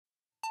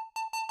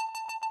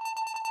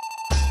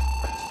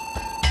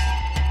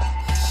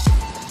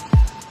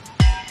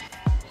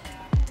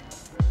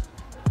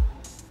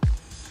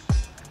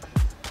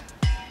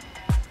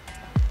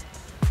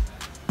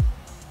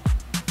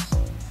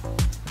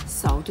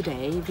So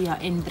today we are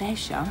in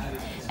Brescia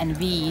and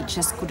we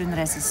just couldn't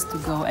resist to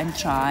go and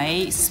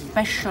try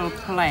special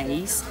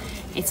place.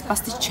 It's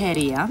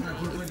pasticceria.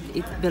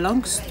 It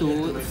belongs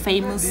to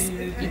famous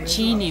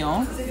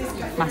Iginio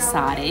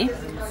Massari,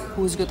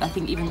 who's got I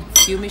think even a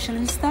few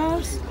Michelin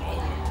stars.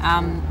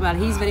 Well,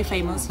 he's very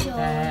famous.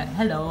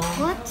 Hello.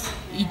 What?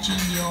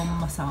 Iginio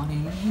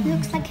Massari.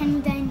 Looks like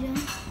any danger.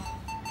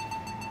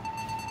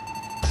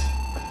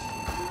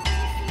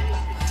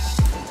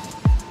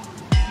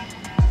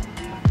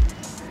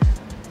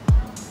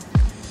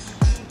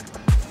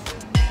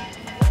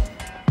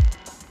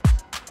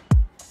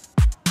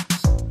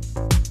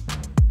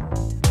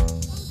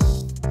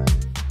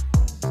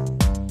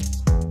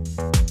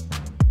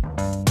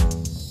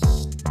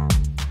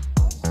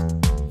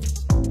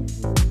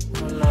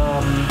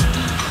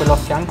 Quello a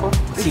fianco?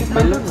 Sì,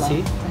 quello,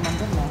 sì.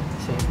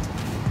 Sì.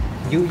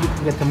 You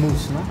get the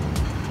mousse, no?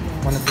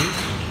 One of these,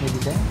 maybe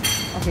there.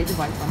 Okay, the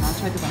white one. I'll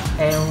try the white.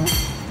 È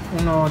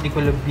uno di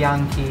quelli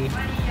bianchi.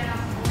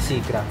 Sì,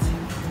 grazie.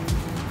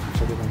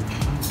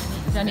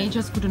 Danny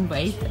just couldn't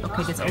wait.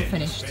 Okay, that's all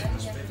finished.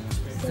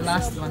 The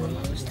last one,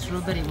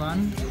 strawberry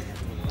one.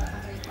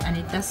 And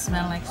it does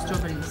smell like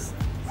strawberries.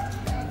 How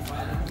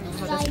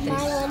does it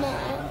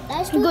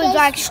taste? Good,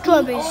 like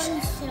strawberries.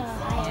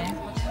 Yeah.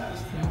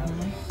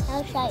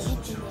 I'll try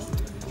eating it.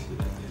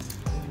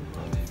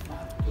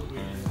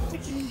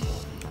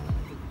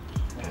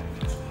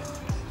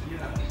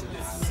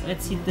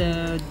 Let's see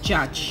the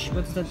judge.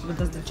 What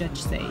does the judge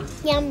say?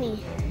 Yummy.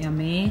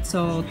 Yummy.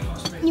 So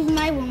Even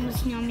my one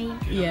was yummy.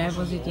 yeah,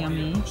 was it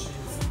yummy?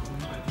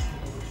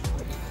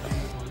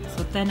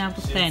 So 10 out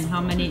of 10.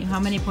 How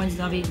many points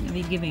are we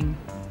giving?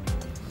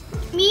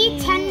 Me,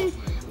 10.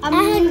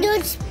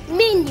 100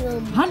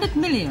 million. 100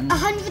 million.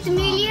 100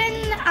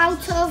 million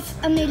out of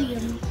a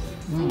million.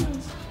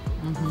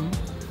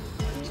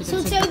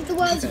 So save the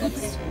world.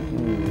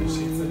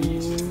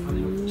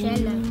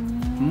 Jello.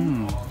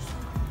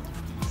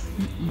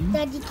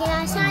 Daddy, can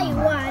I try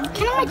one?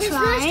 Can I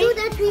try? Let's do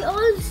that. We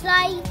all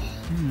slide.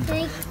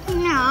 Like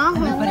no.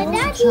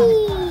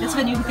 Daddy. That's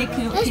when you take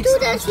your Let's kids do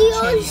that. to We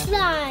all Australia.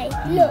 slide.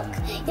 Look.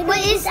 What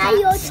is that?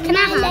 Can I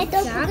have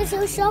that? Because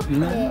of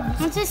chocolate.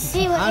 Let's just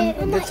see what it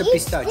is. That's a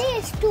pistachio.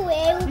 This too.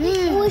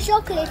 It was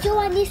chocolate. Your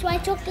one is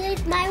white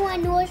chocolate. My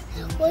one was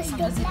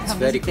chocolate. It's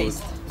very good.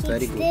 It's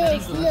very good.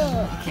 This,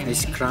 look.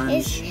 It's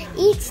crunch.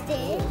 Eat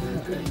this.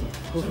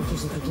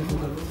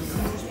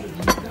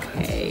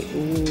 Okay.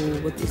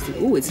 Ooh, what is it?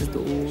 Ooh, it's a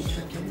old.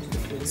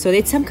 So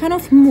it's some kind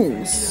of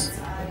mousse.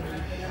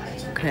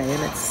 Okay,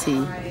 let's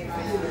see.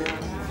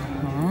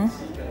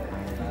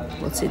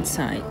 What's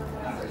inside?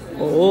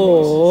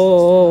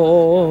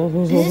 Oh.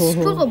 This is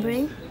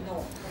strawberry.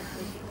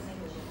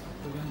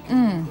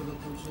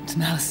 It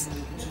smells.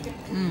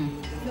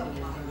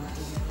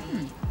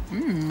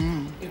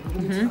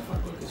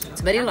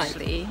 It's very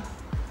lively.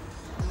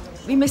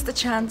 We missed a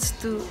chance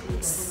to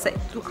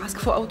ask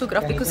for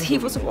autograph because he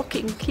was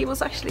walking. He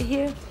was actually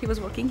here. He was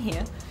working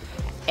here.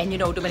 And you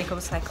know, Domenico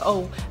was like,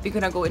 "Oh, we're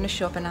gonna go in the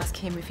shop and ask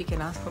him if he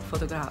can ask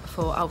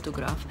for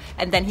autograph."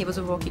 And then he was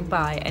walking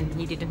by, and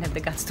he didn't have the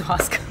guts to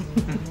ask.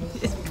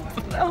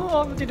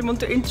 Oh, didn't want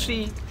to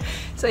intrigue.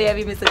 So yeah,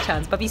 we missed a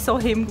chance. But we saw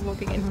him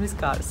walking in his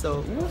car.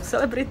 So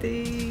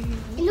celebrity.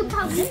 Look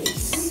how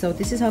nice. So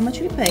this is how much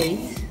we paid.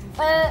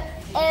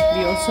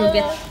 We also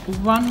get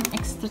one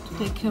extra to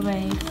take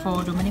away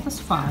for Domenico's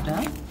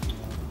father.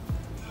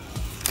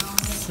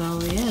 So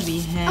yeah,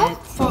 we had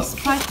for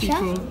 5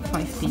 people.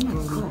 5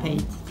 people. We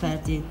paid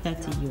 30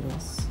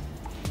 euros.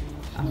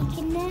 So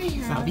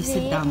we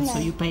sit down, so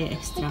you pay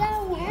extra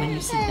when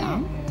you sit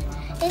down.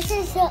 This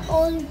is the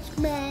old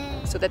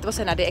man. So that was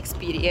another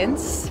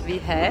experience we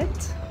had.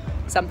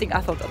 Something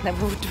I thought I'd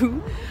never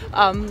do.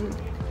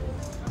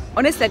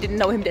 Honestly, I didn't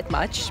know him that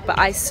much, but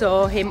I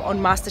saw him on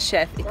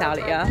MasterChef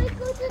Italia.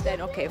 Then,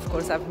 okay, of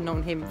course, I've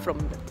known him from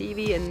the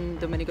TV, and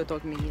Domenico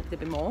told me a little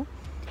bit more.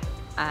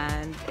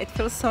 And it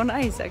feels so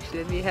nice,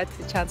 actually. We had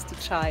the chance to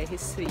try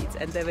his sweets,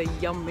 and they were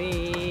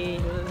yummy.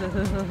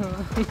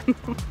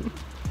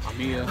 I'm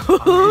here.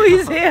 Oh,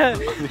 he's here.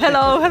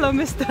 Hello, hello,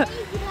 Mr.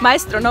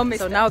 Maestro, no, Mr.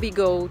 So now we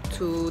go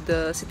to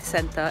the city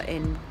center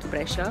in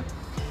Brescia.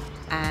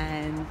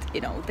 And you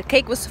know, the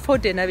cake was for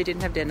dinner. We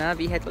didn't have dinner.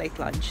 We had late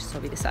lunch, so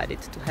we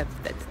decided to have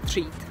that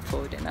treat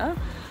for dinner.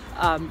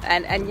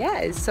 And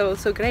yeah, it's so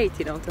great,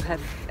 you know, to have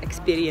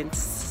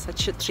experienced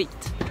such a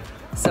treat.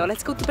 So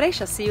let's go to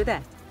Brescia. See you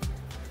there.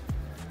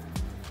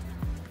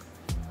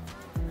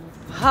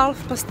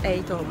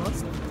 8:30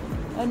 almost,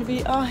 and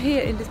we are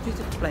here in this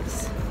beautiful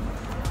place.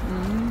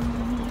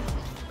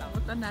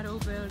 What a narrow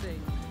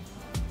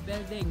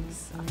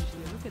buildings.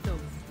 Actually, look at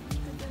those.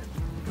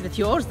 Is that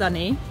yours,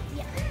 Danny?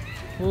 Yeah.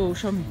 Oh,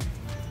 show me.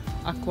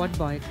 A quad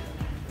bike.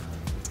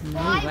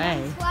 No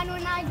way. One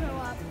when I grow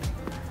up.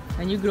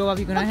 When you grow up,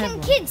 you're gonna But have can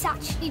one. kids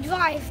actually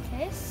drive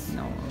this?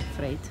 No, I'm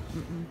afraid.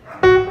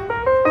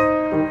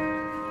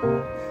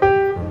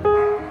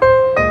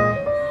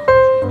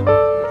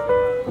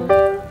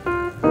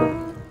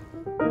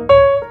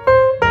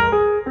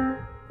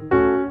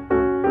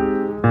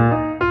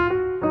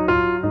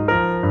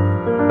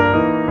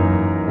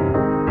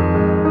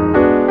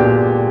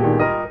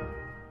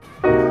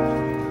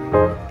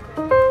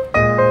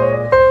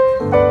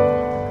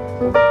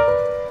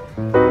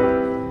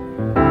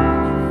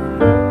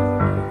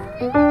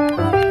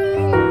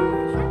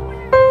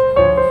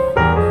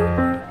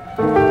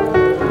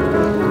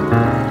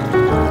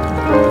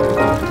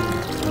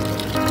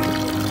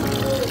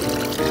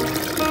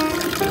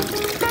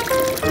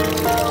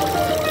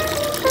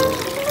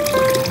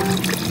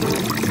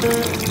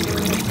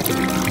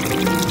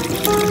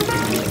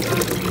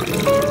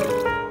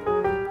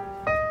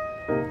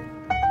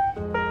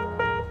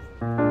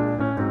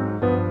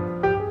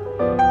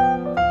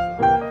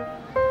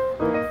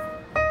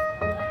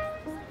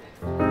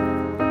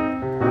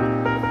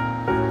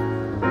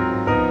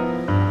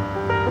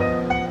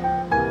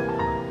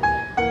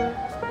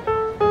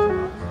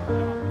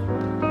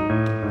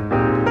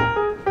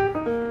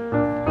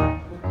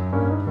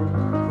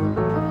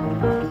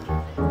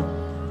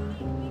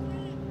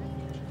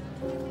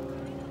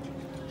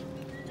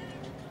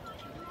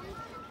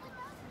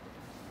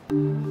 So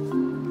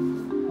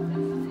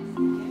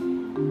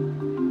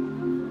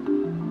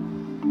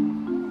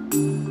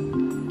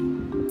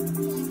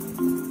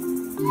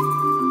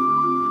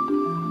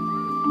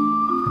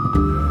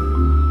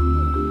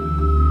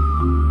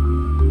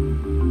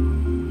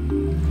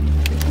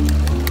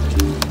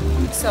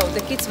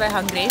the kids were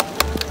hungry,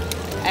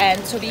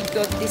 and so we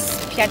got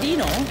this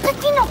piadino.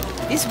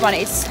 This one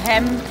is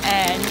ham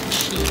and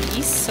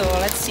cheese. So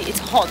let's see, it's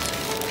hot.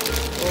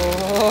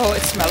 Oh,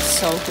 it smells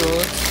so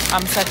good.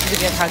 I'm starting to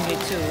get hungry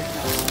too.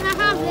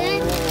 Oh,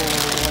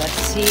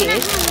 let's see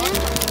it.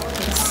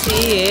 Let's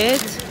see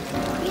it.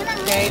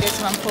 Okay, this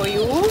one for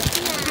you.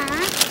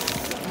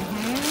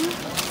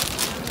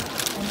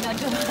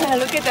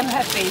 Look at them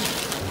happy.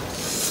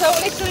 So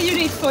little you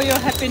need for your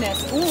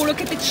happiness. Oh,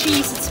 look at the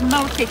cheese. It's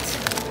melted.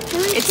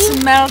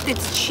 It's melted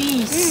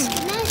cheese.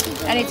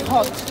 And it's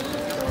hot.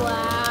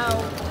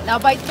 Wow. Now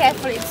bite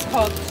carefully, it's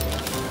hot.